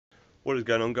What is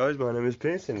going on, guys? My name is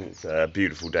Pearson. It's a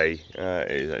beautiful day. It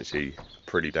is actually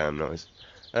pretty damn nice.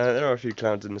 There are a few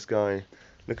clouds in the sky,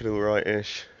 looking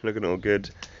alright-ish, looking all good.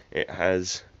 It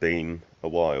has been a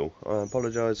while. I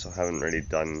apologise, I haven't really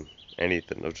done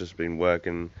anything. I've just been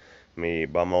working me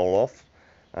bum all off.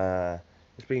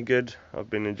 It's been good. I've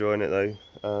been enjoying it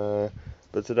though.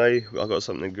 But today I've got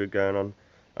something good going on.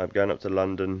 I'm going up to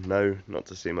London. No, not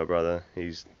to see my brother.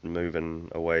 He's moving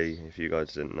away, if you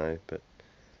guys didn't know. But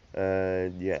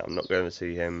yeah, I'm not going to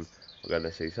see him. I'm going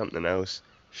to see something else.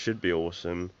 Should be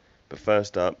awesome. But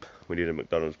first up, we need a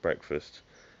McDonald's breakfast,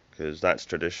 because that's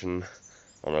tradition.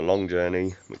 On a long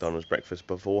journey, McDonald's breakfast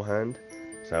beforehand.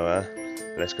 So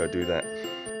let's go do that.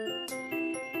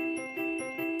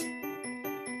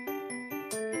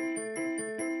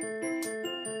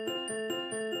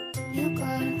 You go,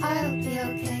 I'll be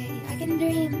okay. I can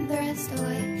dream the rest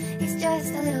away. It's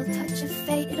just a little touch of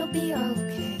fate, it'll be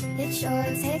okay. It sure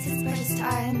takes its precious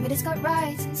time, but it's got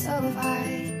rights and so have I.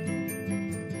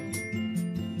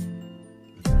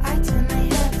 I turn my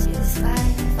head to the sky,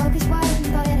 focus one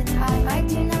thought at a time. I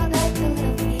do not like the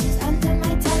little things until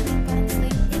my time but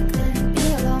sleep. It couldn't be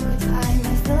a longer time.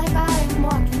 I feel like I am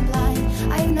walking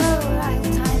blind. I know where I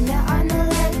will time. There are no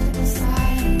legible signs.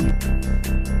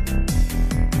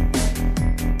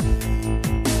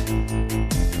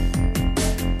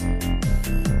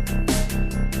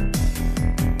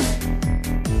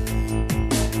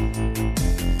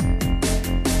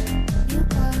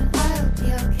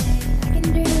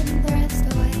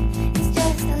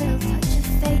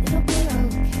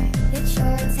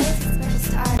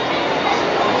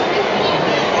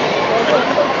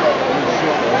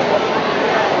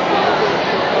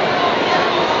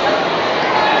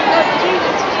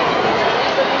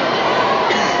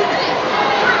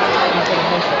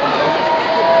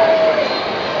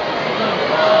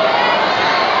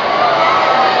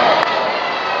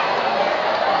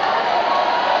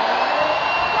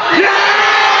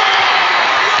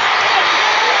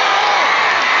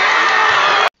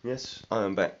 Yes, I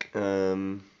am back.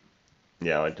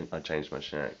 Yeah, I changed my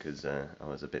shirt because I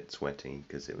was a bit sweaty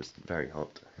because it was very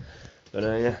hot. But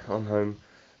yeah, I'm home.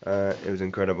 It was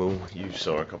incredible. You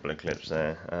saw a couple of clips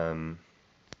there.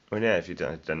 Well, yeah, if you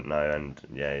didn't know, and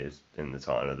yeah, it's in the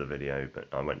title of the video, but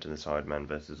I went to the Sidemen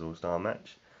versus All-Star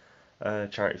match.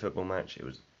 Charity football match. It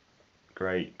was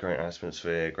great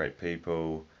atmosphere, great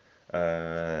people.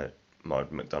 My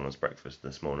McDonald's breakfast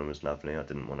this morning was lovely. I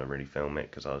didn't want to really film it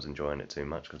because I was enjoying it too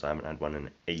much because I haven't had one in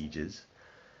ages.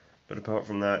 But apart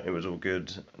from that, it was all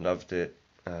good. Loved it.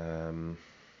 What I'm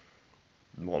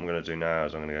going to do now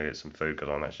is I'm going to go get some food because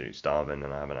I'm actually starving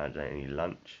and I haven't had any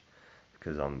lunch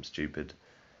because I'm stupid.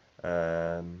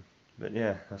 But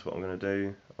yeah, that's what I'm going to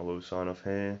do. I will sign off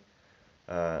here.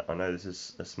 I know this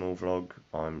is a small vlog.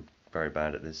 I'm very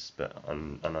bad at this,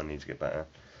 and I need to get better.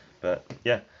 But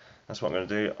yeah, that's what I'm going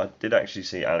to do. I did actually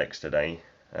see Alex today,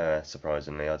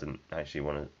 surprisingly. I didn't actually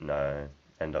want to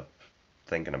end up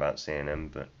thinking about seeing him,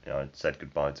 but I said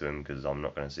goodbye to him because I'm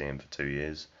not going to see him for 2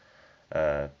 years,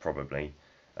 probably.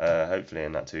 Hopefully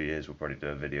in that 2 years we'll probably do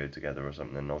a video together or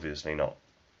something. Obviously not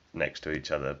next to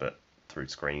each other, but through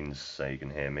screens so you can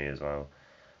hear me as well.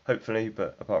 Hopefully,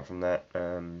 but apart from that,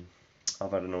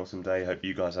 I've had an awesome day. Hope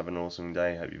you guys have an awesome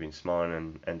day. Hope you've been smiling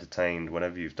and entertained.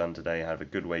 Whatever you've done today, have a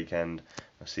good weekend.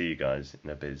 I'll see you guys in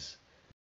a biz.